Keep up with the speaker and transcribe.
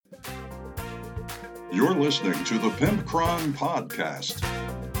You're listening to the Pimpcron Podcast.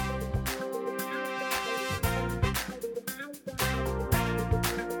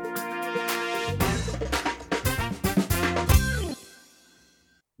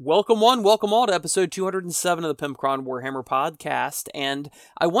 Welcome welcome all to episode 207 of the Pimpcron Warhammer Podcast, and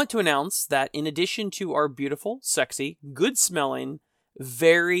I want to announce that in addition to our beautiful, sexy, good-smelling,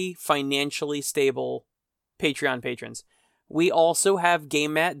 very financially stable Patreon patrons, we also have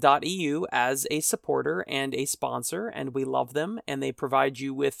GameMat.eu as a supporter and a sponsor, and we love them, and they provide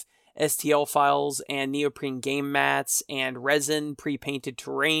you with STL files and neoprene game mats and resin, pre-painted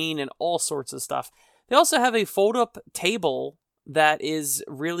terrain, and all sorts of stuff. They also have a fold-up table that is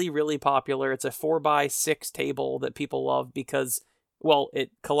really, really popular. It's a 4x6 table that people love because, well,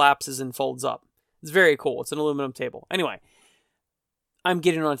 it collapses and folds up. It's very cool. It's an aluminum table. Anyway, I'm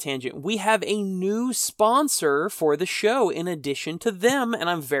getting on a tangent. We have a new sponsor for the show in addition to them, and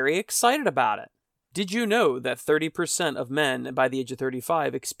I'm very excited about it. Did you know that 30% of men by the age of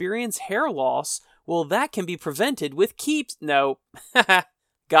 35 experience hair loss? Well, that can be prevented with Keeps. No.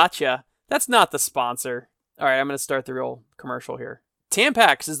 Gotcha. That's not the sponsor. All right, I'm going to start the real commercial here.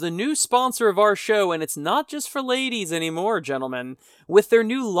 Tampax is the new sponsor of our show, and it's not just for ladies anymore, gentlemen. With their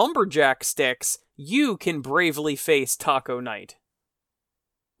new lumberjack sticks, you can bravely face taco night.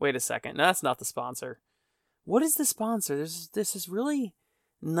 Wait a second, no, that's not the sponsor. What is the sponsor? There's this really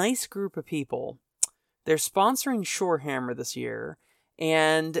nice group of people. They're sponsoring Shorehammer this year,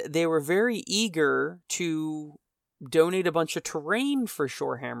 and they were very eager to donate a bunch of terrain for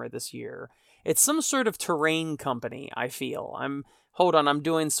Shorehammer this year. It's some sort of terrain company, I feel. I'm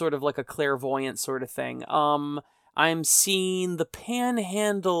doing sort of like a clairvoyant sort of thing. I'm seeing the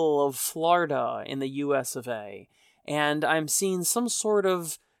panhandle of Florida in the US of A, and I'm seeing some sort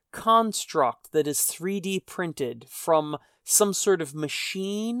of construct that is 3D printed from some sort of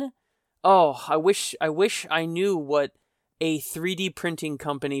machine. Oh, I wish I knew what a 3D printing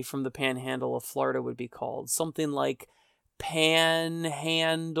company from the panhandle of Florida would be called. Something like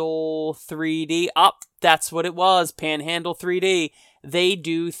Panhandle 3D. That's what it was. Panhandle 3D. They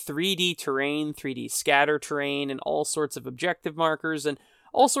do 3D terrain, 3D scatter terrain, and all sorts of objective markers and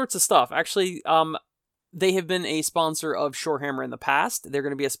all sorts of stuff. Actually, they have been a sponsor of Shorehammer in the past. They're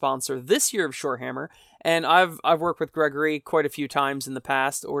going to be a sponsor this year of Shorehammer, and I've worked with Gregory quite a few times in the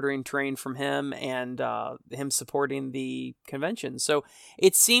past, ordering terrain from him and him supporting the convention. So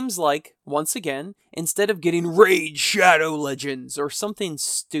it seems like, once again, instead of getting Raid Shadow Legends or something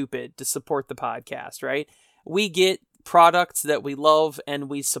stupid to support the podcast, right, we get products that we love and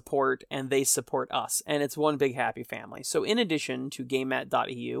we support, and they support us, and it's one big happy family. So in addition to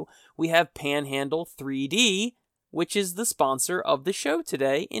GameMat.eu, we have Panhandle 3D, which is the sponsor of the show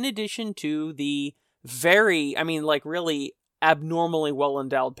today, in addition to the really abnormally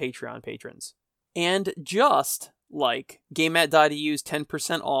well-endowed Patreon patrons. And just like GameMat.eu's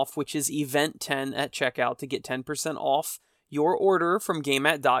 10% off, which is Event 10 at checkout to get 10% off your order from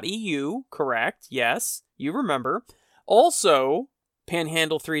GameMat.eu, correct? Yes, you remember. Also,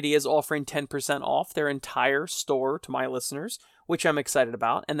 Panhandle 3D is offering 10% off their entire store to my listeners, which I'm excited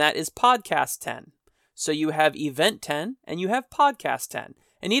about, and that is Podcast 10. So you have Event 10 and you have Podcast 10.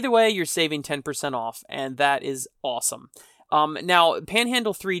 And either way, you're saving 10% off, and that is awesome. Now,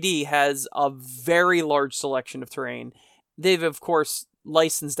 Panhandle 3D has a very large selection of terrain. They've, of course,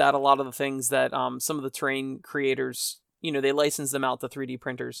 licensed out a lot of the things that some of the terrain creators, they license them out to 3D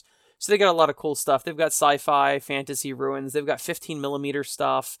printers. So they got a lot of cool stuff. They've got sci-fi, fantasy ruins. They've got 15mm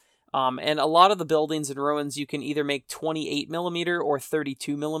stuff. And a lot of the buildings and ruins, you can either make 28mm or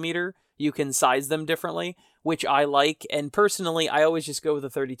 32mm. You can size them differently, which I like. And personally, I always just go with the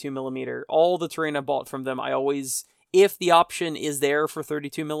 32mm. All the terrain I bought from them, if the option is there for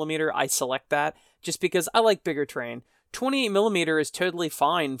 32mm, I select that just because I like bigger terrain. 28mm is totally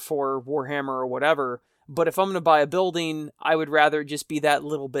fine for Warhammer or whatever. But if I'm going to buy a building, I would rather just be that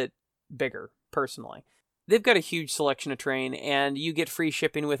little bit bigger, personally. They've got a huge selection of terrain, and you get free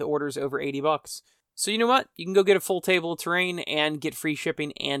shipping with orders over $80. So you know what? You can go get a full table of terrain and get free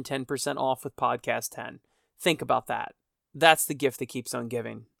shipping and 10% off with Podcast 10. Think about that. That's the gift that keeps on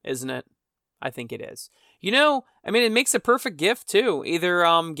giving, isn't it? I think it is. It makes a perfect gift, too. Either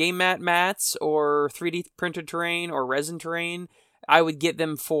game mats or 3D printed terrain or resin terrain. I would get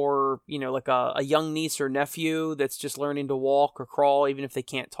them for, like a young niece or nephew that's just learning to walk or crawl, even if they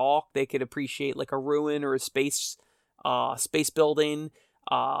can't talk. They could appreciate like a ruin or a space building.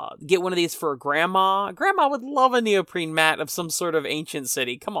 Get one of these for a grandma. Grandma would love a neoprene mat of some sort of ancient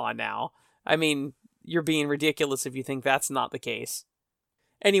city. Come on now. You're being ridiculous if you think that's not the case.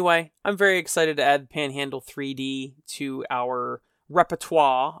 Anyway, I'm very excited to add Panhandle 3D to our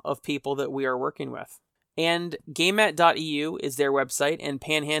repertoire of people that we are working with. And GameMat.eu is their website, and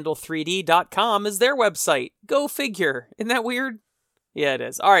Panhandle3D.com is their website. Go figure. Isn't that weird? Yeah, it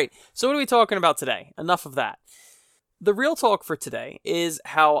is. All right, so what are we talking about today? Enough of that. The real talk for today is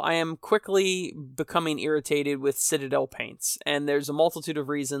how I am quickly becoming irritated with Citadel paints, and there's a multitude of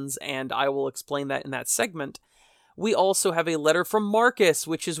reasons, and I will explain that in that segment. We also have a letter from Marcus,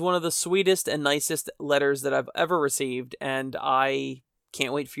 which is one of the sweetest and nicest letters that I've ever received, and I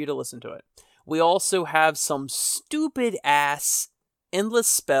can't wait for you to listen to it. We also have some stupid-ass, endless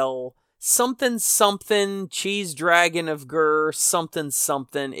spell, something, cheese dragon of Gur, something.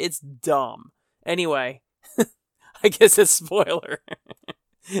 It's dumb. Anyway, I guess it's a spoiler.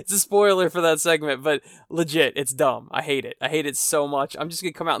 It's a spoiler for that segment, but legit, it's dumb. I hate it. I hate it so much. I'm just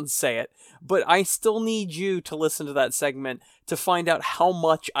going to come out and say it. But I still need you to listen to that segment to find out how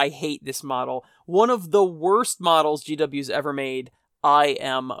much I hate this model. One of the worst models GW's ever made,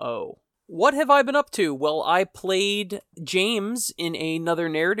 IMO. What have I been up to? Well, I played James in another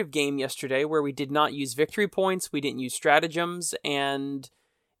narrative game yesterday where we did not use victory points, we didn't use stratagems, and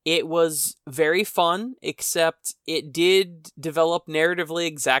it was very fun, except it did develop narratively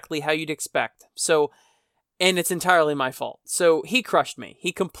exactly how you'd expect. So, and it's entirely my fault. So he crushed me.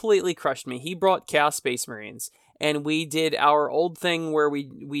 He completely crushed me. He brought Chaos Space Marines, and we did our old thing where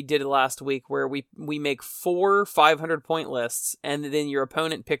we did it last week, where we make 4 500-point lists, and then your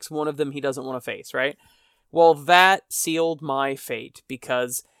opponent picks one of them he doesn't want to face, right? Well, that sealed my fate,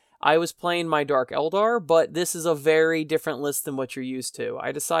 because I was playing my Dark Eldar, but this is a very different list than what you're used to.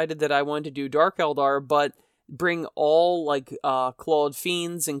 I decided that I wanted to do Dark Eldar, but bring all, like, Clawed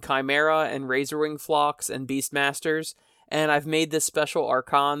Fiends and Chimera and Razorwing Flocks and Beastmasters, and I've made this special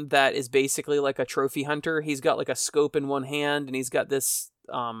Archon that is basically like a trophy hunter. He's got, like, a scope in one hand, and he's got this,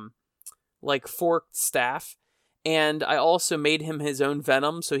 like, forked staff. And I also made him his own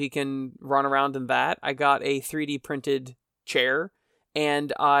Venom, so he can run around in that. I got a 3D printed chair,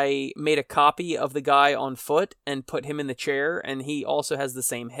 and I made a copy of the guy on foot and put him in the chair, and he also has the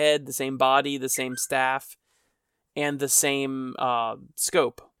same head, the same body, the same staff, and the same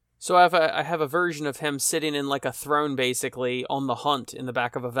scope. So I have a version of him sitting in like a throne, basically, on the hunt in the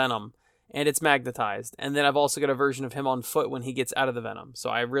back of a Venom, and it's magnetized. And then I've also got a version of him on foot when he gets out of the Venom.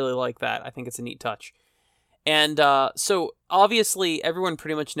 So I really like that. I think it's a neat touch. And so, obviously, everyone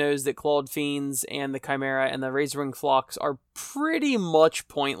pretty much knows that Clawed Fiends and the Chimera and the Razorwing Flocks are pretty much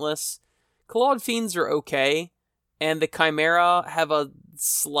pointless. Clawed Fiends are okay, and the Chimera have a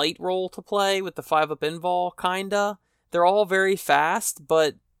slight role to play with the 5-up invul, kinda. They're all very fast,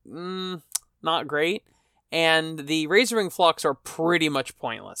 but not great. And the Razorwing Flocks are pretty much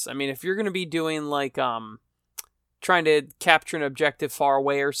pointless. I mean, if you're going to be doing, like, trying to capture an objective far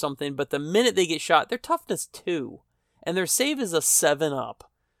away or something, but the minute they get shot, they're toughness 2, and their save is a 7-up.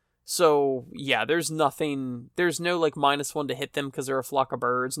 So, yeah, there's no, like, -1 to hit them because they're a flock of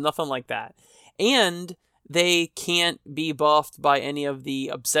birds, nothing like that. And they can't be buffed by any of the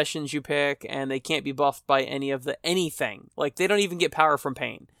obsessions you pick, and they can't be buffed by any of the anything. Like, they don't even get power from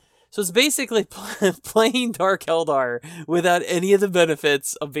pain. So it's basically playing Dark Eldar without any of the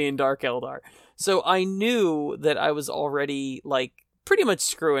benefits of being Dark Eldar. So I knew that I was already, like, pretty much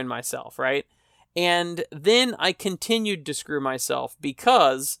screwing myself, right? And then I continued to screw myself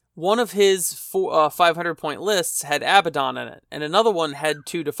because one of his 500-point lists had Abaddon in it, and another one had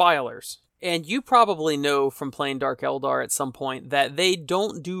 2 Defilers. And you probably know from playing Dark Eldar at some point that they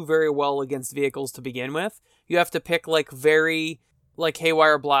don't do very well against vehicles to begin with. You have to pick, like,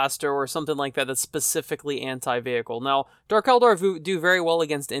 Haywire Blaster or something like that that's specifically anti-vehicle. Now, Dark Eldar do very well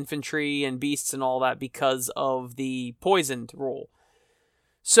against infantry and beasts and all that because of the poisoned rule.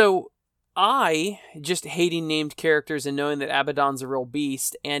 So, I, just hating named characters and knowing that Abaddon's a real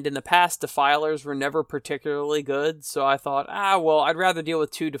beast, and in the past, Defilers were never particularly good, so I thought, I'd rather deal with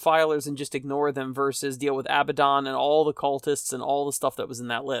 2 Defilers and just ignore them versus deal with Abaddon and all the cultists and all the stuff that was in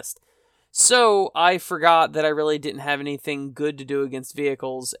that list. So I forgot that I really didn't have anything good to do against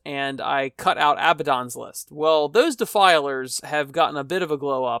vehicles, and I cut out Abaddon's list. Well, those Defilers have gotten a bit of a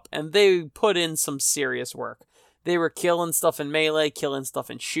glow up, and they put in some serious work. They were killing stuff in melee, killing stuff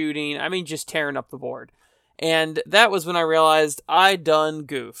in shooting, just tearing up the board. And that was when I realized I done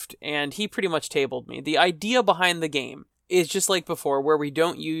goofed, and he pretty much tabled me. The idea behind the game is just like before, where we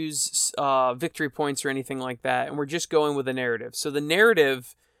don't use victory points or anything like that, and we're just going with a narrative. So the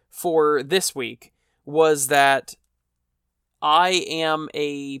narrative for this week was that I am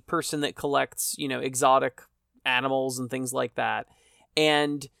a person that collects, exotic animals and things like that.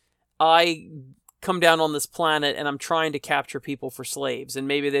 And I come down on this planet and I'm trying to capture people for slaves. And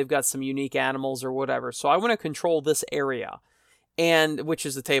maybe they've got some unique animals or whatever. So I want to control this area. and which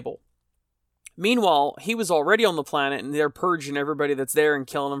is the table. Meanwhile, he was already on the planet, and they're purging everybody that's there and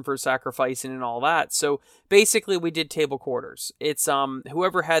killing them for sacrificing and all that. So basically, we did table quarters. It's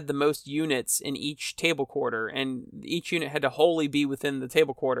whoever had the most units in each table quarter, and each unit had to wholly be within the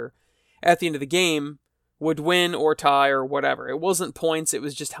table quarter at the end of the game, would win or tie or whatever. It wasn't points, it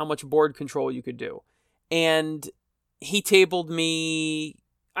was just how much board control you could do. And he tabled me.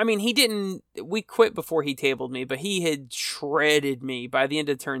 I mean, we quit before he tabled me, but he had shredded me by the end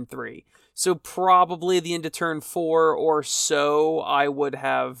of turn 3. So probably the end of turn 4 or so, I would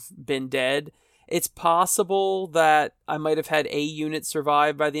have been dead. It's possible that I might have had a unit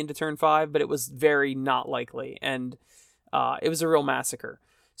survive by the end of turn 5, but it was very not likely, and it was a real massacre.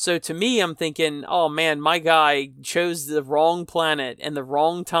 So to me, I'm thinking, oh man, my guy chose the wrong planet and the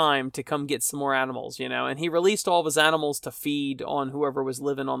wrong time to come get some more animals, and he released all of his animals to feed on whoever was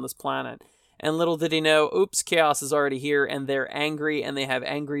living on this planet. And little did he know, oops, Chaos is already here, and they're angry, and they have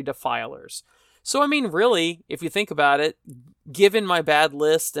angry defilers. So, I mean, really, if you think about it, given my bad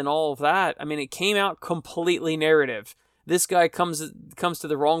list and all of that, I mean, it came out completely narrative. This guy comes to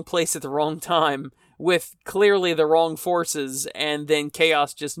the wrong place at the wrong time with clearly the wrong forces, and then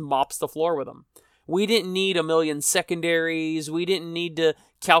Chaos just mops the floor with them. We didn't need a million secondaries. We didn't need to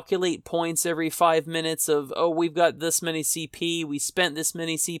calculate points every 5 minutes of, oh, we've got this many CP. We spent this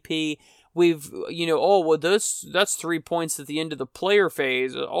many CP. We've, that's 3 points at the end of the player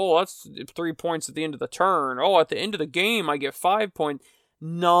phase. Oh, that's 3 points at the end of the turn. Oh, at the end of the game, I get 5 points.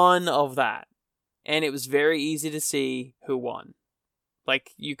 None of that. And it was very easy to see who won.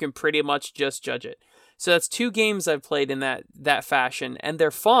 Like, you can pretty much just judge it. So that's 2 games I've played in that fashion, and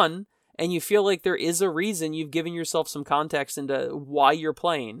they're fun, and you feel like there is a reason. You've given yourself some context into why you're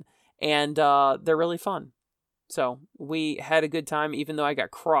playing, and they're really fun. So we had a good time, even though I got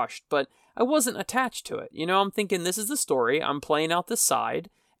crushed, but I wasn't attached to it. I'm thinking, this is the story. I'm playing out this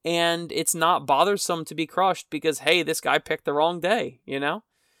side, and it's not bothersome to be crushed because, hey, this guy picked the wrong day,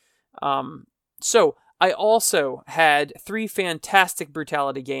 So I also had 3 fantastic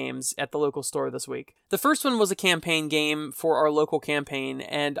Brutality games at the local store this week. The first one was a campaign game for our local campaign,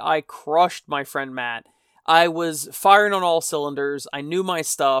 and I crushed my friend Matt. I was firing on all cylinders. I knew my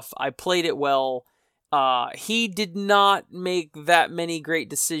stuff. I played it well. He did not make that many great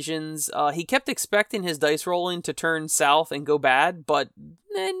decisions. He kept expecting his dice rolling to turn south and go bad, but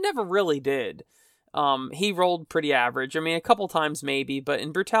it never really did. He rolled pretty average. I mean, a couple times maybe, but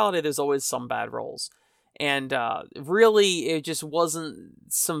in Brutality, there's always some bad rolls. And really, it just wasn't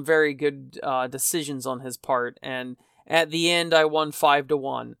some very good decisions on his part. And at the end, I won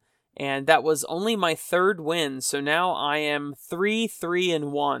 5-1. And that was only my 3rd win, so now I am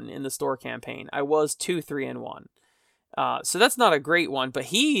 3-3-1 in the store campaign. I was 2-3-1. So that's not a great one, but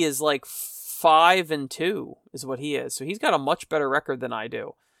he is like 5-2 is what he is. So he's got a much better record than I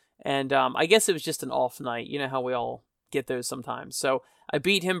do. And I guess it was just an off night. You know how we all get those sometimes. So I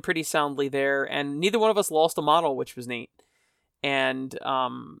beat him pretty soundly there, and neither one of us lost a model, which was neat. And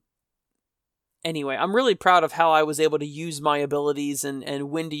anyway, I'm really proud of how I was able to use my abilities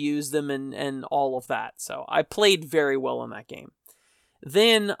and when to use them and all of that. So I played very well in that game.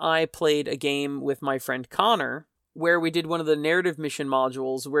 Then I played a game with my friend Connor where we did one of the narrative mission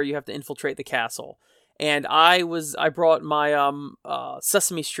modules where you have to infiltrate the castle. And I brought my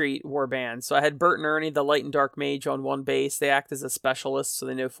Sesame Street warband. So I had Bert and Ernie, the light and dark mage, on one base. They act as a specialist, so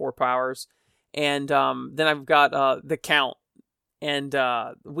they know 4 powers. And then I've got the Count. And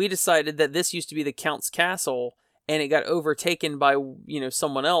we decided that this used to be the Count's castle, and it got overtaken by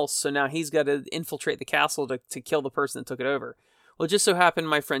someone else. So now he's got to infiltrate the castle to kill the person that took it over. Well, it just so happened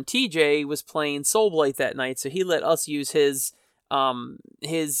my friend TJ was playing Soulblight that night, so he let us use his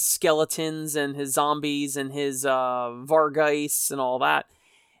skeletons and his zombies and his Vargheists and all that.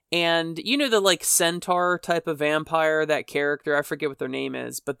 And the centaur type of vampire, that character, I forget what their name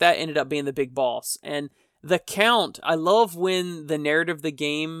is, but that ended up being the big boss. And the Count, I love when the narrative of the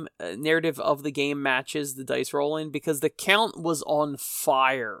game matches the dice rolling, because the Count was on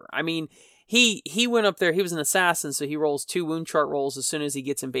fire. I mean, he went up there, he was an assassin, so he rolls 2 wound chart rolls as soon as he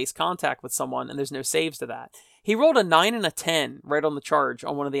gets in base contact with someone, and there's no saves to that. He rolled a 9 and a 10 right on the charge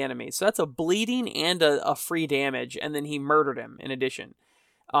on one of the enemies, so that's a bleeding and a free damage, and then he murdered him in addition.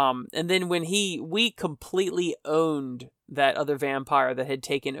 And then when we completely owned that other vampire that had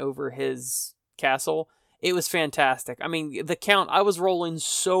taken over his castle. It was fantastic. I mean, the Count, I was rolling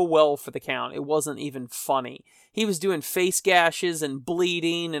so well for the Count, it wasn't even funny. He was doing face gashes and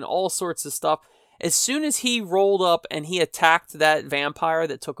bleeding and all sorts of stuff. As soon as he rolled up and he attacked that vampire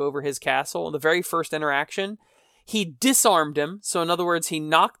that took over his castle, in the very first interaction, he disarmed him. So in other words, he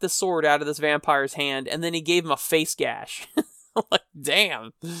knocked the sword out of this vampire's hand, and then he gave him a face gash. Like,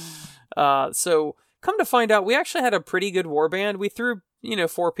 damn. So come to find out, we actually had a pretty good warband. We threw,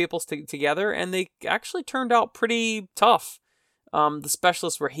 4 people together, and they actually turned out pretty tough. The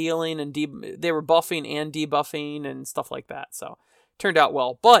specialists were healing and they were buffing and debuffing and stuff like that. So turned out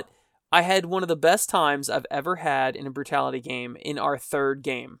well. But I had one of the best times I've ever had in a Brutality game in our 3rd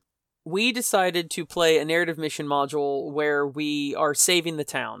game. We decided to play a narrative mission module where we are saving the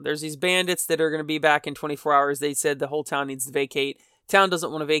town. There's these bandits that are going to be back in 24 hours. They said the whole town needs to vacate. Town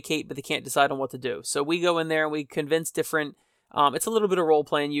doesn't want to vacate, but they can't decide on what to do. So we go in there and we convince different... it's a little bit of role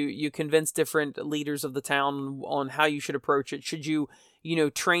playing. You convince different leaders of the town on how you should approach it. Should you,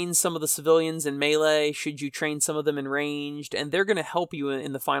 train some of the civilians in melee? Should you train some of them in ranged? And they're going to help you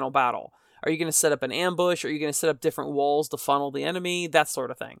in the final battle. Are you going to set up an ambush? Are you going to set up different walls to funnel the enemy? That sort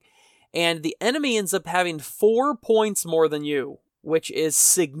of thing. And the enemy ends up having 4 points more than you, which is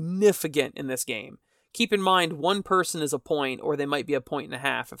significant in this game. Keep in mind, 1 person is a point, or they might be a point and a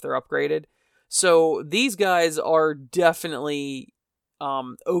half if they're upgraded. So these guys are definitely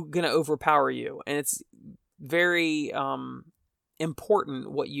going to overpower you, and it's very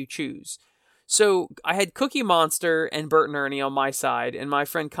important what you choose. So I had Cookie Monster and Bert and Ernie on my side, and my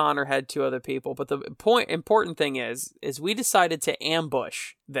friend Connor had 2 other people. But the important thing is we decided to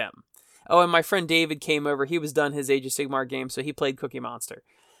ambush them. Oh, and my friend David came over. He was done his Age of Sigmar game, so he played Cookie Monster.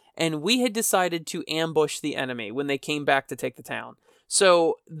 And we had decided to ambush the enemy when they came back to take the town.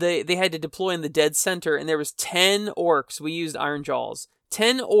 So they had to deploy in the dead center, and there was 10 orcs. We used Iron Jaws.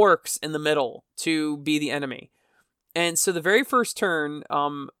 10 orcs in the middle to be the enemy. And so the very first turn,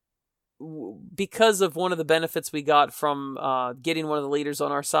 because of one of the benefits we got from getting one of the leaders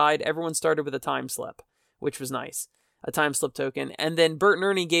on our side, everyone started with a time slip, which was nice. A time slip token. And then Bert and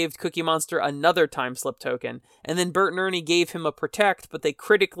Ernie gave Cookie Monster another time slip token. And then Bert and Ernie gave him a protect, but they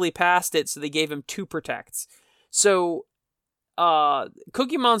critically passed it, so they gave him 2 protects. So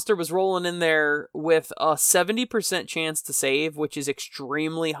Cookie Monster was rolling in there with a 70% chance to save, which is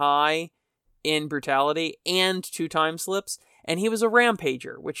extremely high in Brutality, and 2 time slips. And he was a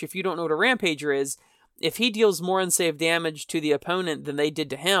Rampager, which, if you don't know what a Rampager is, if he deals more unsaved damage to the opponent than they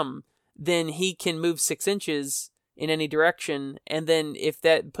did to him, then he can move 6 inches in any direction, and then if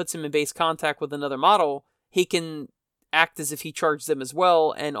that puts him in base contact with another model, he can act as if he charged them as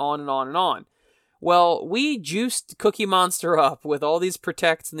well, and on and on and on. Well, we juiced Cookie Monster up with all these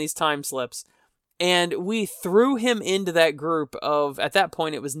protects and these time slips, and we threw him into that group of, at that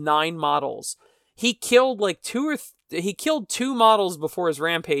point it was 9 models. He killed like 2 models before his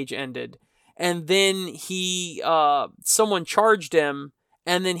rampage ended, and then someone charged him,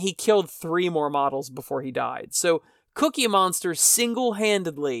 and then he killed 3 more models before he died. So Cookie Monster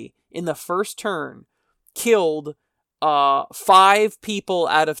single-handedly, in the first turn, killed 5 people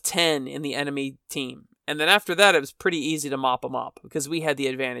out of 10 in the enemy team. And then after that, it was pretty easy to mop them up, because we had the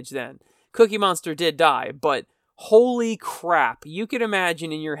advantage then. Cookie Monster did die, but holy crap, you could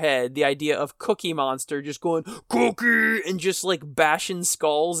imagine in your head the idea of Cookie Monster just going, "Cookie!" and just like bashing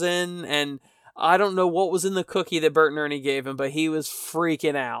skulls in, and I don't know what was in the cookie that Bert and Ernie gave him, but he was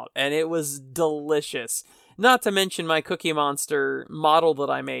freaking out, and it was delicious. Not to mention my Cookie Monster model that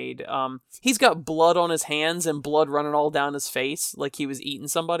I made. He's got blood on his hands and blood running all down his face like he was eating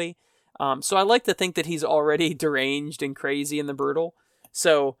somebody. So I like to think that he's already deranged and crazy in the Brutal.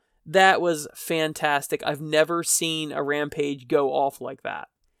 So that was fantastic. I've never seen a Rampage go off like that.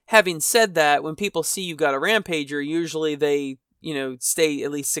 Having said that, when people see you've got a Rampager, usually they stay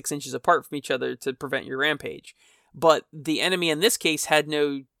at least 6 inches apart from each other to prevent your rampage. But the enemy in this case had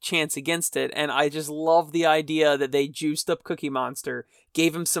no chance against it, and I just love the idea that they juiced up Cookie Monster,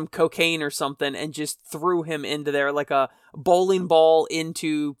 gave him some cocaine or something, and just threw him into there like a bowling ball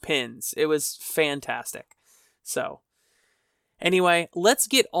into pins. It was fantastic. So, anyway, let's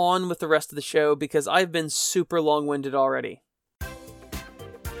get on with the rest of the show, because I've been super long-winded already.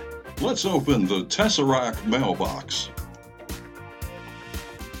 Let's open the Tesseract mailbox.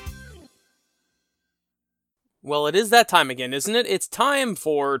 Well, it is that time again, isn't it? It's time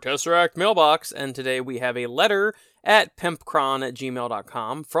for Tesseract Mailbox, and today we have a letter at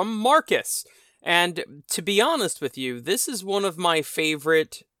pimpcron@gmail.com from Marcus. And to be honest with you, this is one of my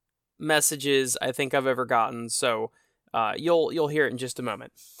favorite messages I think I've ever gotten, so you'll hear it in just a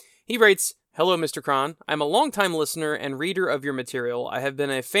moment. He writes, "Hello, Mr. Cron. I'm a longtime listener and reader of your material. I have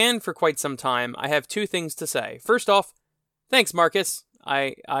been a fan for quite some time. I have 2 things to say. First off, thanks, Marcus.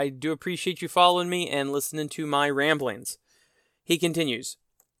 I do appreciate you following me and listening to my ramblings." He continues,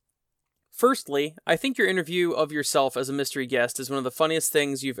 "Firstly, I think your interview of yourself as a mystery guest is one of the funniest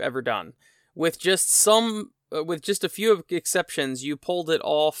things you've ever done. With just a few exceptions, you pulled it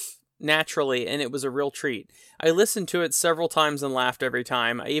off naturally, and it was a real treat. I listened to it several times and laughed every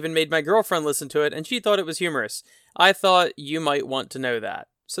time. I even made my girlfriend listen to it, and she thought it was humorous. I thought you might want to know that.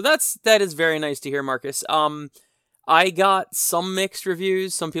 So that is very nice to hear, Marcus. I got some mixed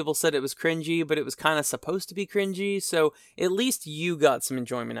reviews. Some people said it was cringy, but it was kind of supposed to be cringy, so at least you got some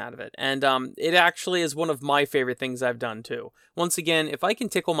enjoyment out of it. And it actually is one of my favorite things I've done, too. Once again, if I can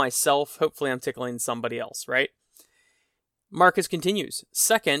tickle myself, hopefully I'm tickling somebody else, right? Marcus continues,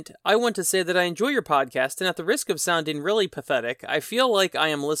 second, I want to say that I enjoy your podcast, and at the risk of sounding really pathetic, I feel like I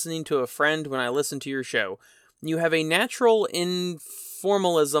am listening to a friend when I listen to your show. You have a natural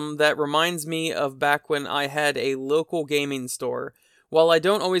informalism that reminds me of back when I had a local gaming store. While I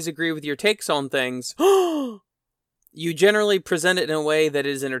don't always agree with your takes on things, you generally present it in a way that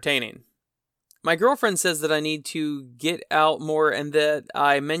is entertaining. My girlfriend says that I need to get out more and that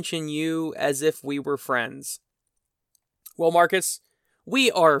I mention you as if we were friends. Well, Marcus,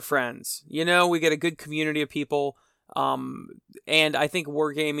 we are friends. You know, we get a good community of people. And I think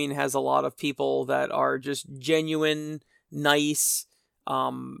Wargaming has a lot of people that are just genuine, nice,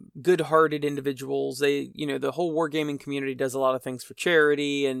 good-hearted individuals. They, the whole Wargaming community does a lot of things for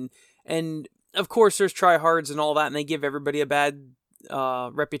charity, and of course there's tryhards and all that, and they give everybody a bad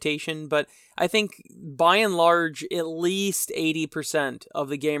reputation. But I think by and large, at least 80% of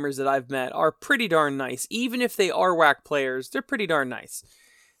the gamers that I've met are pretty darn nice. Even if they are whack players, they're pretty darn nice.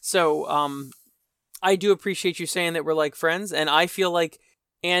 So, I do appreciate you saying that we're like friends, and I feel like,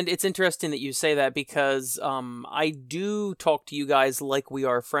 and it's interesting that you say that because I do talk to you guys like we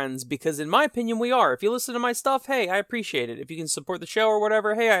are friends, because in my opinion we are. If you listen to my stuff, hey, I appreciate it. If you can support the show or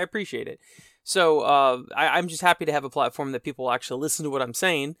whatever, hey, I appreciate it. So I'm just happy to have a platform that people actually listen to what I'm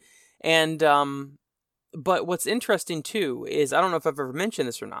saying. And but what's interesting too is, I don't know if I've ever mentioned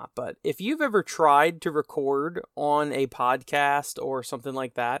this or not, but if you've ever tried to record on a podcast or something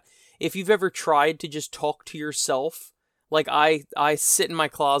like that, if you've ever tried to just talk to yourself, like I sit in my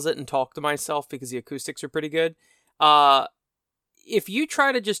closet and talk to myself because the acoustics are pretty good. If you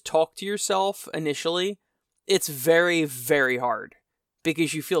try to just talk to yourself initially, it's very, very hard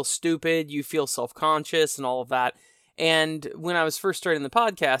because you feel stupid, you feel self-conscious and all of that. And when I was first starting the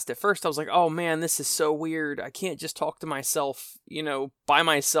podcast, at first I was like, oh man, this is so weird. I can't just talk to myself, by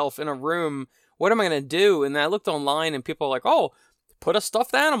myself in a room. What am I going to do? And then I looked online and people are like, oh, put a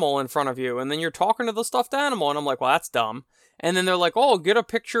stuffed animal in front of you, and then you're talking to the stuffed animal. And I'm like, well, that's dumb. And then they're like, oh, get a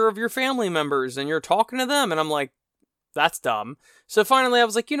picture of your family members, and you're talking to them. And I'm like, that's dumb. So finally I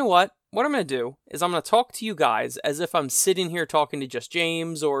was like, you know what? What I'm going to do is I'm going to talk to you guys as if I'm sitting here talking to just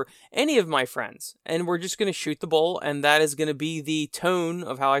James or any of my friends. And we're just going to shoot the bull, and that is going to be the tone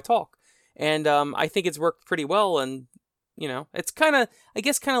of how I talk. And I think it's worked pretty well, and, it's kind of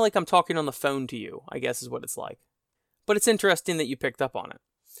like I'm talking on the phone to you, I guess is what it's like. But it's interesting that you picked up on it.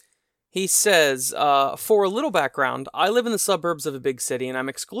 He says, for a little background, I live in the suburbs of a big city, and I'm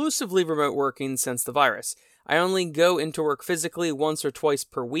exclusively remote working since the virus. I only go into work physically once or twice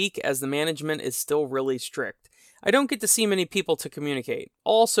per week, as the management is still really strict. I don't get to see many people to communicate.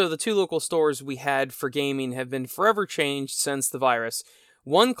 Also, the 2 local stores we had for gaming have been forever changed since the virus.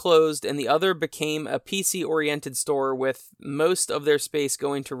 One closed, and the other became a PC-oriented store, with most of their space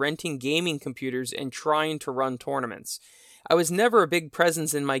going to renting gaming computers and trying to run tournaments. I was never a big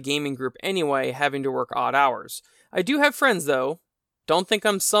presence in my gaming group anyway, having to work odd hours. I do have friends, though. Don't think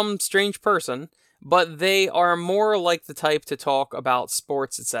I'm some strange person, but they are more like the type to talk about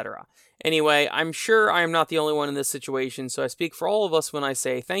sports, etc. Anyway, I'm sure I am not the only one in this situation, so I speak for all of us when I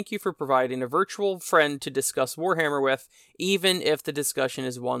say thank you for providing a virtual friend to discuss Warhammer with, even if the discussion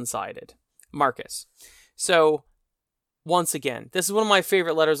is one-sided. Marcus. So, once again, this is one of my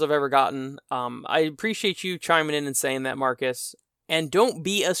favorite letters I've ever gotten. I appreciate you chiming in and saying that, Marcus. And don't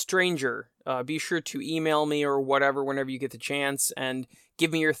be a stranger. Be sure to email me or whatever whenever you get the chance, and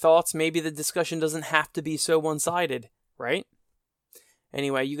give me your thoughts. Maybe the discussion doesn't have to be so one-sided, right?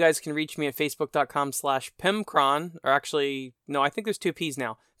 Anyway, you guys can reach me at facebook.com/Pimpcron, or actually, no, I think there's 2 P's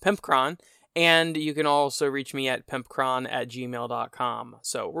now, Pimpcron, and you can also reach me at pimpcron@gmail.com.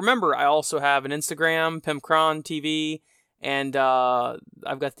 So remember, I also have an Instagram, Pimpcron TV, and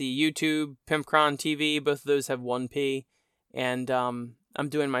I've got the YouTube, Pimpcron TV. Both of those have 1 P, and I'm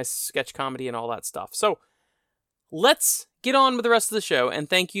doing my sketch comedy and all that stuff. So let's get on with the rest of the show, and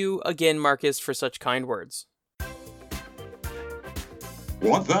thank you again, Marcus, for such kind words.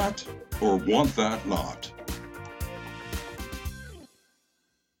 Want that or want that not?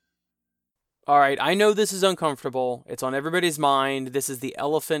 All right, I know this is uncomfortable. It's on everybody's mind. This is the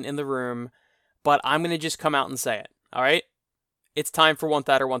elephant in the room, but I'm going to just come out and say it. All right? It's time for want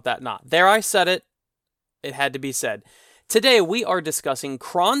that or want that not. There, I said it. It had to be said. Today we are discussing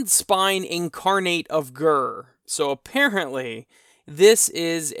Kronspine Incarnate of Ghur. So apparently, this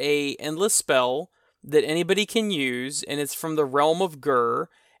is a endless spell that anybody can use, and it's from the realm of Ghur,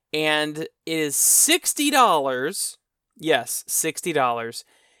 and it is $60. Yes, $60.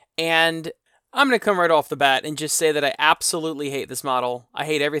 And I'm going to come right off the bat and just say that I absolutely hate this model. I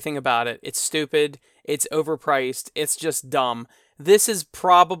hate everything about it. It's stupid. It's overpriced. It's just dumb. This is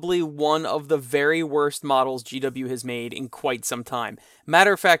probably one of the very worst models GW has made in quite some time.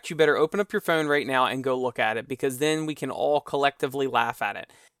 Matter of fact, you better open up your phone right now and go look at it, because then we can all collectively laugh at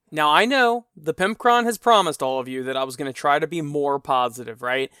it. Now, I know the Pimpcron has promised all of you that I was going to try to be more positive,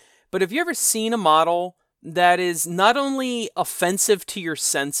 right? But have you ever seen a model that is not only offensive to your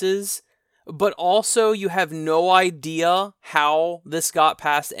senses, but also you have no idea how this got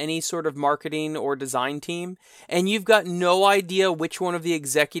past any sort of marketing or design team, and you've got no idea which one of the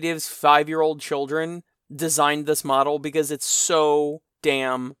executives' 5-year-old children designed this model because it's so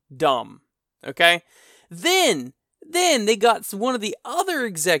damn dumb, okay? Then they got one of the other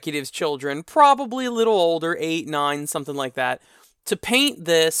executives' children, probably a little older, 8, 9, something like that, to paint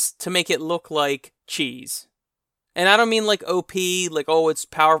this to make it look like cheese. And I don't mean like OP, like, oh, it's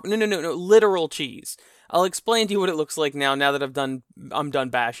powerful. No, literal cheese. I'll explain to you what it looks like now that I'm done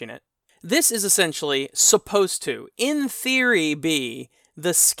bashing it. This is essentially supposed to, in theory, be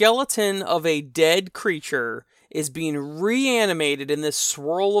the skeleton of a dead creature is being reanimated in this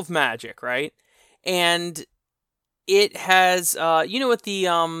swirl of magic, right? And it has, you know what the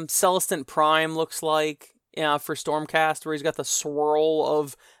Celestant Prime looks like? For Stormcast, where he's got the swirl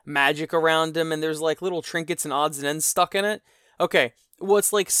of magic around him, and there's like little trinkets and odds and ends stuck in it. Okay, well,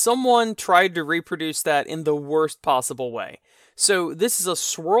 it's like someone tried to reproduce that in the worst possible way. So this is a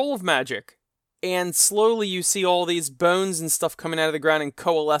swirl of magic, and slowly you see all these bones and stuff coming out of the ground and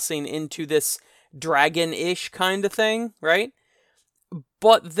coalescing into this dragon-ish kind of thing, right?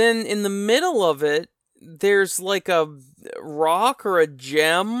 But then in the middle of it, there's like a rock or a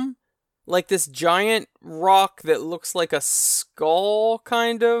gem, like this giant rock that looks like a skull,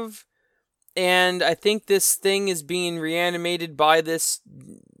 kind of. And I think this thing is being reanimated by this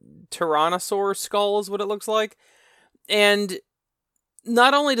Tyrannosaur skull, is what it looks like. And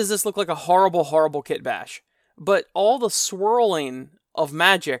not only does this look like a horrible, horrible kit bash, but all the swirling of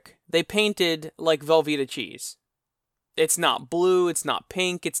magic, they painted like Velveeta cheese. It's not blue, it's not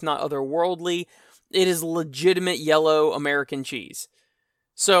pink, it's not otherworldly. It is legitimate yellow American cheese.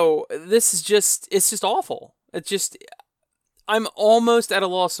 So this is it's just awful. I'm almost at a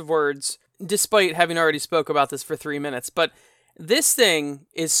loss of words, despite having already spoke about this for 3 minutes. But this thing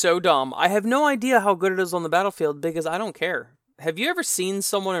is so dumb. I have no idea how good it is on the battlefield because I don't care. Have you ever seen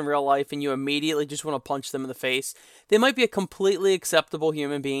someone in real life and you immediately just want to punch them in the face? They might be a completely acceptable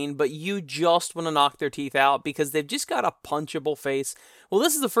human being, but you just want to knock their teeth out because they've just got a punchable face. Well,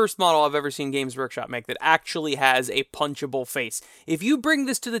 this is the first model I've ever seen Games Workshop make that actually has a punchable face. If you bring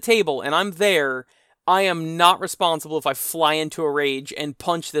this to the table and I'm there, I am not responsible if I fly into a rage and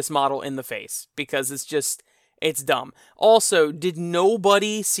punch this model in the face because it's dumb. Also, did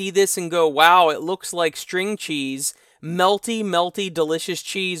nobody see this and go, wow, it looks like string cheese, melty, delicious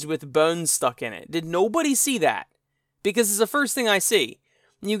cheese with bones stuck in it? Did nobody see that? Because it's the first thing I see.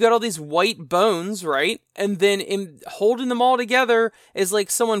 You got all these white bones, right? And then holding them all together is like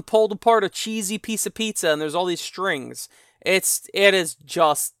someone pulled apart a cheesy piece of pizza and there's all these strings. It is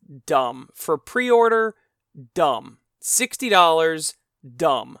just dumb. For pre-order, dumb. $60,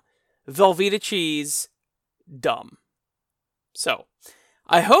 dumb. Velveeta cheese, dumb. So,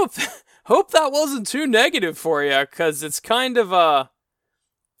 I hope that wasn't too negative for you, because it's kind of,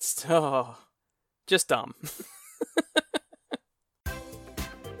 just dumb.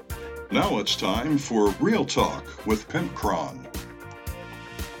 Now it's time for Real Talk with Pimpcron.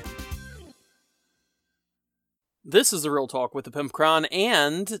 This is the Real Talk with the Pimpcron,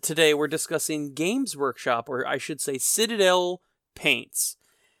 and today we're discussing Games Workshop, or I should say Citadel Paints.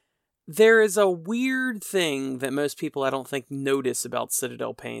 There is a weird thing that most people I don't think notice about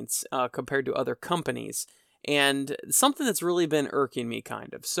Citadel Paints compared to other companies, and something that's really been irking me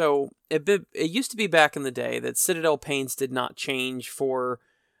kind of. So it used to be back in the day that Citadel Paints did not change for,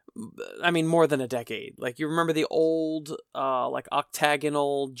 more than a decade. Like, you remember the old,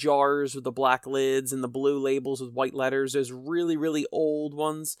 octagonal jars with the black lids and the blue labels with white letters, those really, really old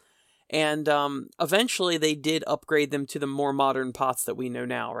ones. And eventually they did upgrade them to the more modern pots that we know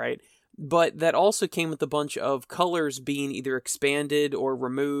now, right? But that also came with a bunch of colors being either expanded or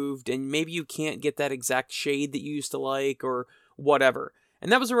removed, and maybe you can't get that exact shade that you used to like, or whatever.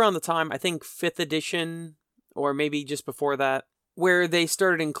 And that was around the time, I think, 5th edition, or maybe just before that. where they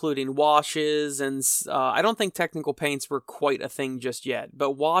started including washes, and I don't think technical paints were quite a thing just yet,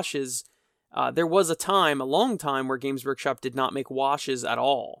 but washes, there was a long time, where Games Workshop did not make washes at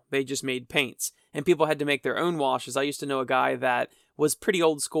all. They just made paints, and people had to make their own washes. I used to know a guy that was pretty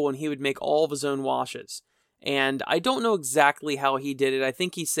old school, and he would make all of his own washes. And I don't know exactly how he did it. I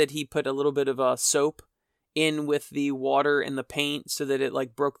think he said he put a little bit of a soap in with the water and the paint so that it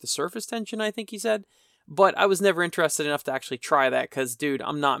like broke the surface tension, I think he said. But I was never interested enough to actually try that because, dude,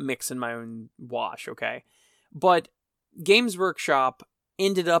 I'm not mixing my own wash, okay? But Games Workshop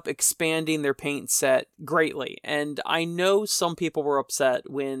ended up expanding their paint set greatly. And I know some people were upset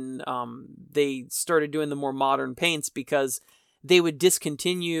when they started doing the more modern paints because they would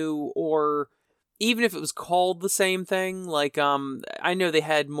discontinue, or even if it was called the same thing, like I know they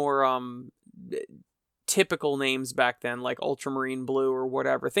had more typical names back then, like ultramarine blue or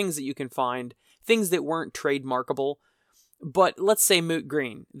whatever, things that you can find, things that weren't trademarkable. But let's say moot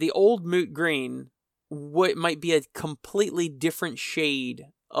green. The old moot green might be a completely different shade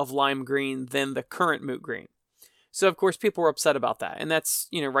of lime green than the current moot green. So of course people were upset about that, and that's,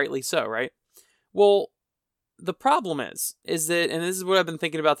 rightly so, right? Well, the problem is that, and this is what I've been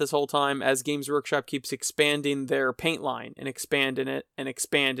thinking about this whole time as Games Workshop keeps expanding their paint line and expanding it and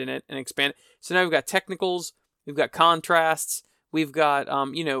expanding it and expand. So now we've got technicals, we've got contrasts, we've got,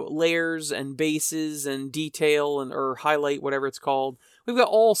 layers and bases and detail or highlight, whatever it's called. We've got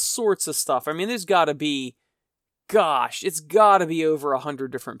all sorts of stuff. I mean, there's got to be, it's got to be over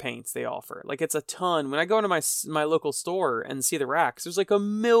 100 different paints they offer. Like, it's a ton. When I go into my local store and see the racks, there's like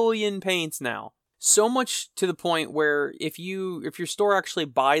 1 million paints now. So much to the point where if your store actually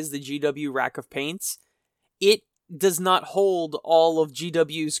buys the GW rack of paints, it does not hold all of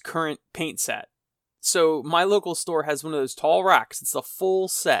GW's current paint set. So my local store has one of those tall racks. It's a full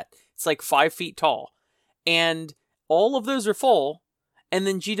set. It's like 5 feet tall. And all of those are full. And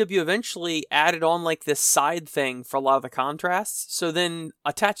then GW eventually added on like this side thing for a lot of the contrasts. So then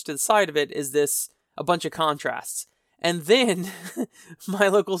attached to the side of it is a bunch of contrasts. And then my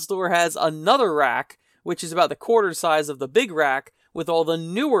local store has another rack, which is about the quarter size of the big rack, with all the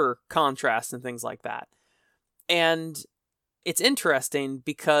newer contrasts and things like that. And it's interesting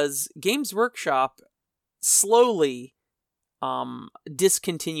because Games Workshop slowly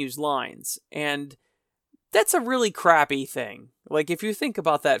discontinues lines. And that's a really crappy thing. Like, if you think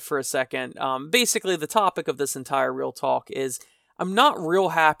about that for a second, basically the topic of this entire Real Talk is I'm not real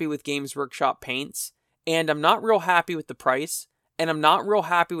happy with Games Workshop paints. And I'm not real happy with the price, and I'm not real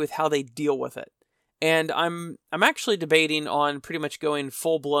happy with how they deal with it. And I'm actually debating on pretty much going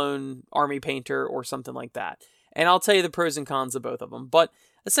full-blown army painter or something like that. And I'll tell you the pros and cons of both of them. But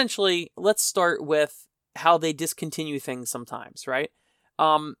essentially, let's start with how they discontinue things sometimes, right?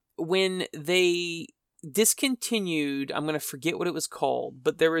 When they discontinued, I'm going to forget what it was called,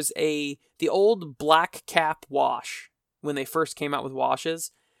 but there was the old black cap wash. When they first came out with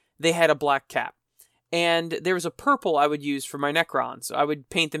washes, they had a black cap. And there was a purple I would use for my Necrons. I would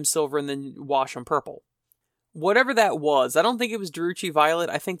paint them silver and then wash them purple. Whatever that was, I don't think it was Daruchi Violet.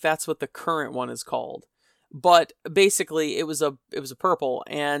 I think that's what the current one is called. But basically, it was a purple.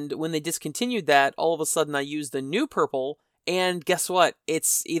 And when they discontinued that, all of a sudden I used the new purple. And guess what?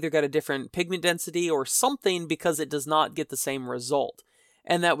 It's either got a different pigment density or something because it does not get the same result.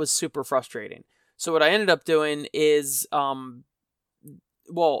 And that was super frustrating. So what I ended up doing is...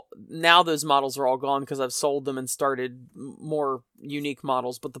 well, now those models are all gone because I've sold them and started more unique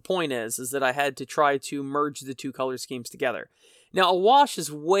models. But the point is that I had to try to merge the two color schemes together. Now, a wash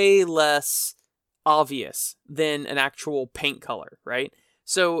is way less obvious than an actual paint color, right?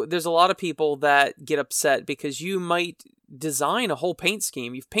 So there's a lot of people that get upset because you might design a whole paint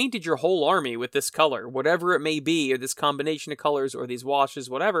scheme. You've painted your whole army with this color, whatever it may be, or this combination of colors, or these washes,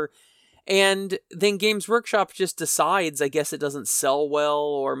 whatever. And then Games Workshop just decides, I guess it doesn't sell well,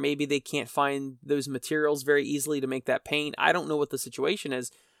 or maybe they can't find those materials very easily to make that paint. I don't know what the situation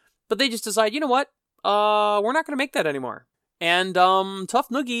is, but they just decide, you know what? We're not going to make that anymore. And tough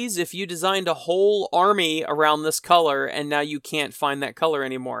noogies if you designed a whole army around this color and now you can't find that color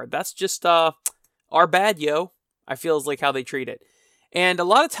anymore. That's just our bad, yo. I feel is like how they treat it. And a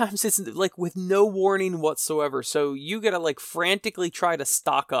lot of times it's like with no warning whatsoever. So you gotta like frantically try to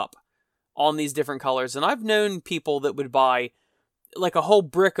stock up on these different colors. And I've known people that would buy like a whole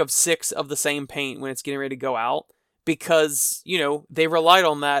brick of 6 of the same paint when it's getting ready to go out because, you know, they relied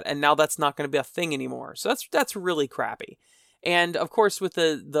on that and now that's not going to be a thing anymore. So that's really crappy. And of course, with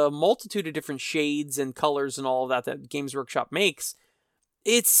the multitude of different shades and colors and all of that Games Workshop makes,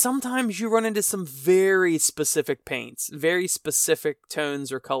 it's sometimes you run into some very specific paints, very specific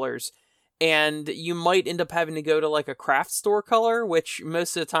tones or colors. And you might end up having to go to like a craft store color, which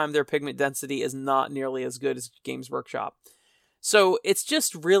most of the time their pigment density is not nearly as good as Games Workshop. So it's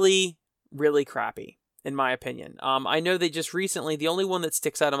just really, really crappy, in my opinion. I know they just recently, the only one that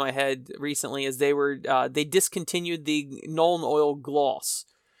sticks out of my head recently is they discontinued the Nuln Oil gloss.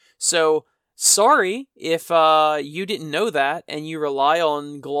 So sorry if you didn't know that and you rely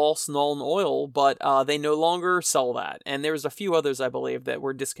on gloss Nuln Oil, but they no longer sell that. And there's a few others, I believe, that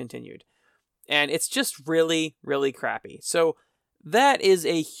were discontinued. And it's just really, really crappy. So that is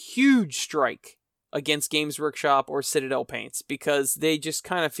a huge strike against Games Workshop or Citadel paints because they just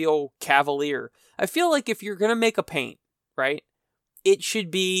kind of feel cavalier. I feel like if you're going to make a paint, right, it should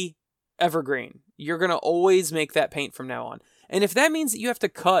be evergreen. You're going to always make that paint from now on. And if that means that you have to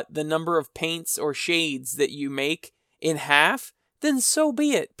cut the number of paints or shades that you make in half, then so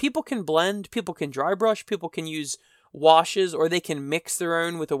be it. People can blend, people can dry brush, people can use washes, or they can mix their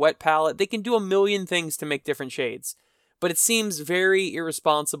own with a wet palette. They can do a million things to make different shades. But it seems very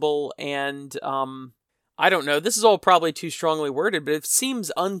irresponsible and, I don't know, this is all probably too strongly worded, but it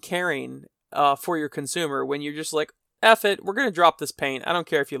seems uncaring for your consumer when you're just like, F it, we're going to drop this paint. I don't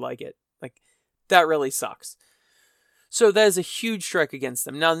care if you like it. Like, that really sucks. So that is a huge strike against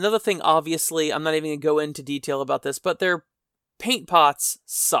them. Now, another thing, obviously, I'm not even going to go into detail about this, but their paint pots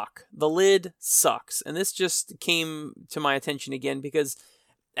suck. The lid sucks. And this just came to my attention again because,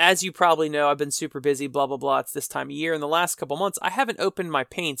 as you probably know, I've been super busy, blah, blah, blah. It's this time of year. In the last couple months, I haven't opened my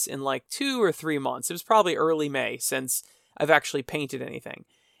paints in like 2 or 3 months. It was probably early May since I've actually painted anything.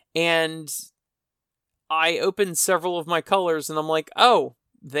 And I opened several of my colors and I'm like, oh,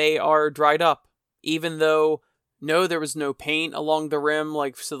 they are dried up. Even though, no, there was no paint along the rim,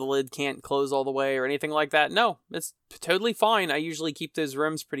 like so the lid can't close all the way or anything like that. No, it's totally fine. I usually keep those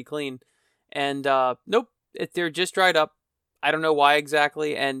rims pretty clean. And nope, they're just dried up. I don't know why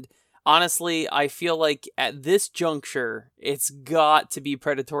exactly. And honestly, I feel like at this juncture, it's got to be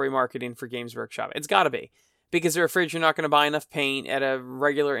predatory marketing for Games Workshop. It's got to be. Because they're afraid you're not going to buy enough paint at a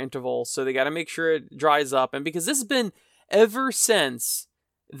regular interval. So they got to make sure it dries up. And because this has been ever since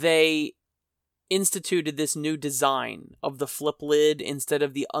they instituted this new design of the flip lid instead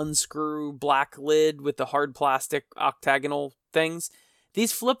of the unscrew black lid with the hard plastic octagonal things.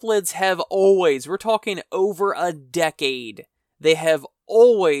 These flip lids have always, we're talking over a decade, they have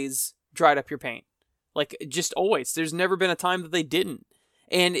always dried up your paint. Like, just always. There's never been a time that they didn't.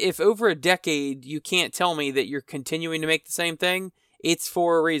 And if over a decade you can't tell me that you're continuing to make the same thing, it's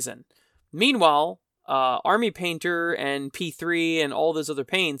for a reason. Meanwhile, Army Painter and P3 and all those other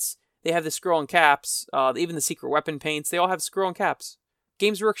paints, they have the scroll-on caps, even the Secret Weapon paints, they all have scroll-on caps.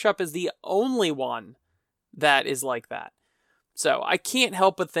 Games Workshop is the only one that is like that. So I can't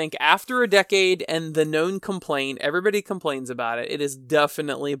help but think after a decade and the known complaint, everybody complains about it, it is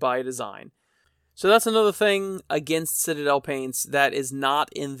definitely by design. So that's another thing against Citadel paints that is not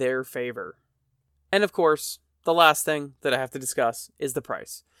in their favor. And of course, the last thing that I have to discuss is the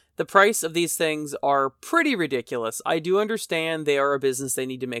price. The price of these things are pretty ridiculous. I do understand they are a business, they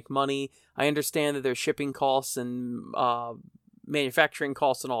need to make money. I understand that there's shipping costs and manufacturing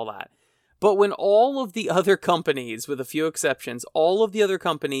costs and all that. But when all of the other companies, with a few exceptions, all of the other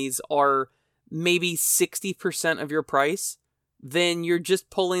companies are maybe 60% of your price, then you're just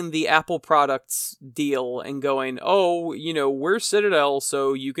pulling the Apple products deal and going, oh, you know, we're Citadel,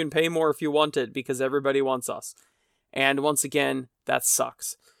 so you can pay more if you want it because everybody wants us. And once again, that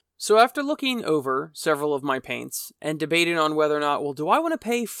sucks. So after looking over several of my paints and debating on whether or not, well, do I want to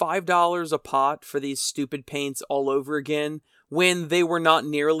pay $5 a pot for these stupid paints all over again when they were not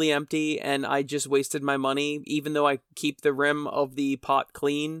nearly empty and I just wasted my money, even though I keep the rim of the pot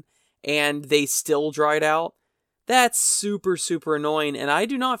clean and they still dried out? That's super, super annoying, and I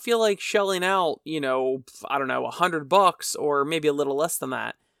do not feel like shelling out, you know, I don't know, $100 or maybe a little less than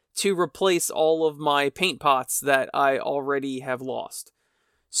that to replace all of my paint pots that I already have lost.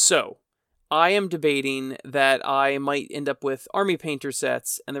 So, I am debating that I might end up with Army Painter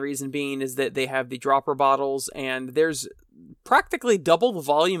sets, and the reason being is that they have the dropper bottles, and there's practically double the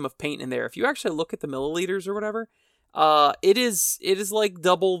volume of paint in there. If you actually look at the milliliters or whatever, it is like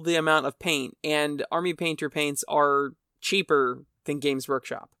double the amount of paint, and Army Painter paints are cheaper than Games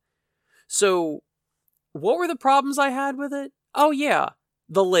Workshop. So, what were the problems I had with it? Oh yeah,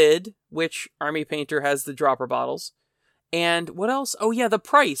 the lid, which Army Painter has the dropper bottles. And what else? Oh yeah, the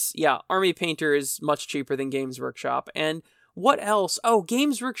price. Yeah, Army Painter is much cheaper than Games Workshop. And what else? Oh,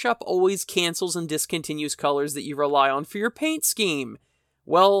 Games Workshop always cancels and discontinues colors that you rely on for your paint scheme.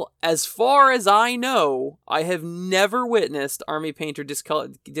 Well, as far as I know, I have never witnessed Army Painter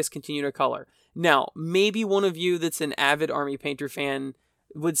discontinue a color. Now, maybe one of you that's an avid Army Painter fan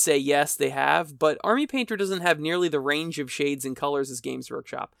would say yes, they have, but Army Painter doesn't have nearly the range of shades and colors as Games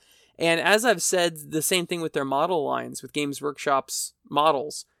Workshop. And as I've said, the same thing with their model lines, with Games Workshop's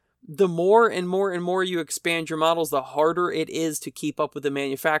models. The more and more and more you expand your models, the harder it is to keep up with the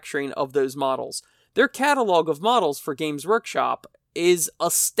manufacturing of those models. Their catalog of models for Games Workshop is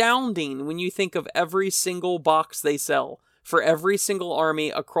astounding when you think of every single box they sell for every single army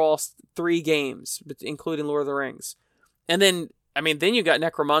across 3 games, including Lord of the Rings. And then, then you've got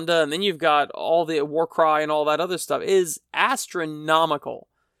Necromunda, and then you've got all the Warcry and all that other stuff. It is astronomical.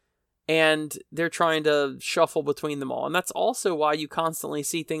 And they're trying to shuffle between them all. And that's also why you constantly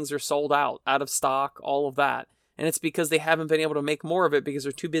see things are sold out of stock, all of that. And it's because they haven't been able to make more of it because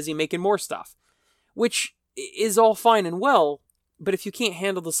they're too busy making more stuff. Which is all fine and well, but if you can't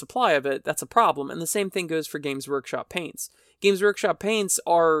handle the supply of it, that's a problem. And the same thing goes for Games Workshop paints. Games Workshop paints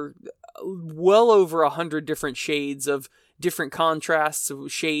are well over 100 different shades of different contrasts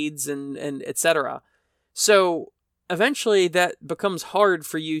of shades and etc. So eventually that becomes hard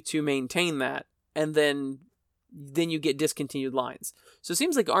for you to maintain that, and then you get discontinued lines. So it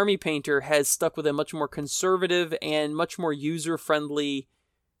seems like Army Painter has stuck with a much more conservative and much more user-friendly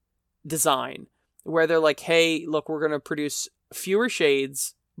design, where they're like, hey, look, we're going to produce fewer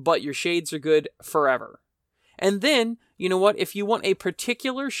shades, but your shades are good forever. And then, you know what, if you want a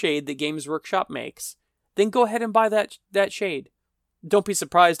particular shade that Games Workshop makes, then go ahead and buy that shade. Don't be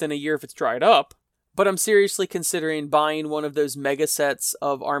surprised in a year if it's dried up. But I'm seriously considering buying one of those mega sets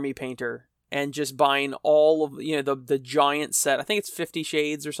of Army Painter and just buying all of, the giant set. I think it's 50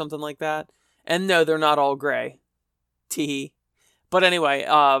 shades or something like that. And no, they're not all gray. Tee. But anyway,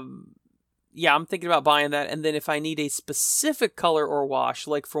 I'm thinking about buying that. And then if I need a specific color or wash,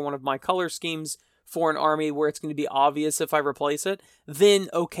 like for one of my color schemes for an army where it's going to be obvious if I replace it, then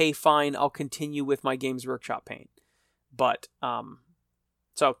okay, fine, I'll continue with my Games Workshop paint. But,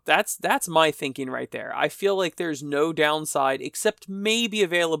 so that's my thinking right there. I feel like there's no downside except maybe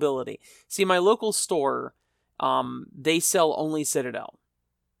availability. See, my local store, they sell only Citadel.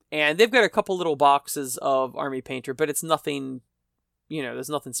 And they've got a couple little boxes of Army Painter, but it's nothing, there's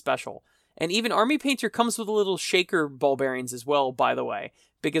nothing special. And even Army Painter comes with a little shaker ball bearings as well, by the way.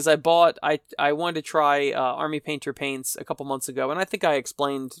 Because I wanted to try Army Painter paints a couple months ago, and I think I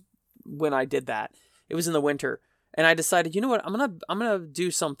explained when I did that. It was in the winter. And I decided, you know what, I'm gonna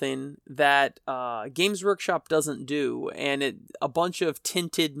do something that Games Workshop doesn't do, and a bunch of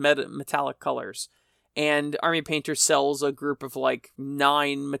tinted metallic colors. And Army Painter sells a group of like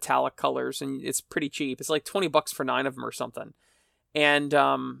 9 metallic colors, and it's pretty cheap. It's like $20 for 9 of them or something. And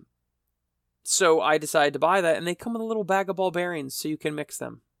so I decided to buy that, and they come with a little bag of ball bearings so you can mix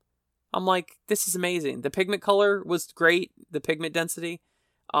them. I'm like, this is amazing. The pigment color was great, the pigment density.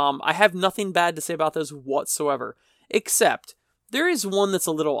 I have nothing bad to say about those whatsoever, except there is one that's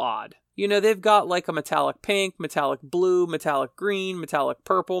a little odd. They've got like a metallic pink, metallic blue, metallic green, metallic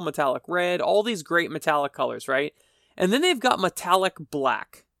purple, metallic red, all these great metallic colors, right? And then they've got metallic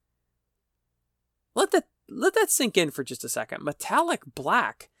black. Let that sink in for just a second. Metallic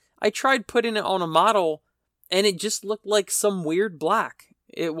black. I tried putting it on a model, and it just looked like some weird black.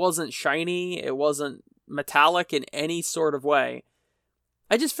 It wasn't shiny, it wasn't metallic in any sort of way.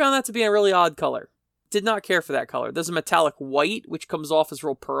 I just found that to be a really odd color. Did not care for that color. There's a metallic white, which comes off as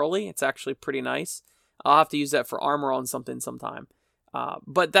real pearly. It's actually pretty nice. I'll have to use that for armor on something sometime.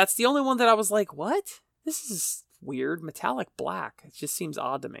 But that's the only one that I was like, what? This is weird. Metallic black. It just seems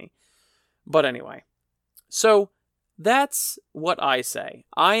odd to me. But anyway. So, that's what I say.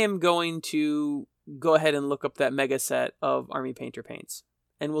 I am going to go ahead and look up that mega set of Army Painter paints.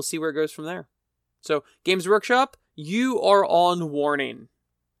 And we'll see where it goes from there. So, Games Workshop, you are on warning.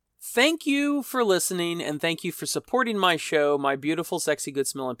 Thank you for listening, and thank you for supporting my show, my beautiful, sexy,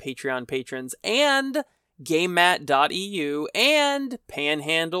 good-smelling Patreon patrons, and GameMat.eu, and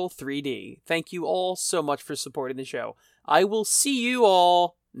Panhandle 3D. Thank you all so much for supporting the show. I will see you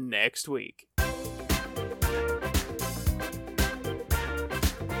all next week.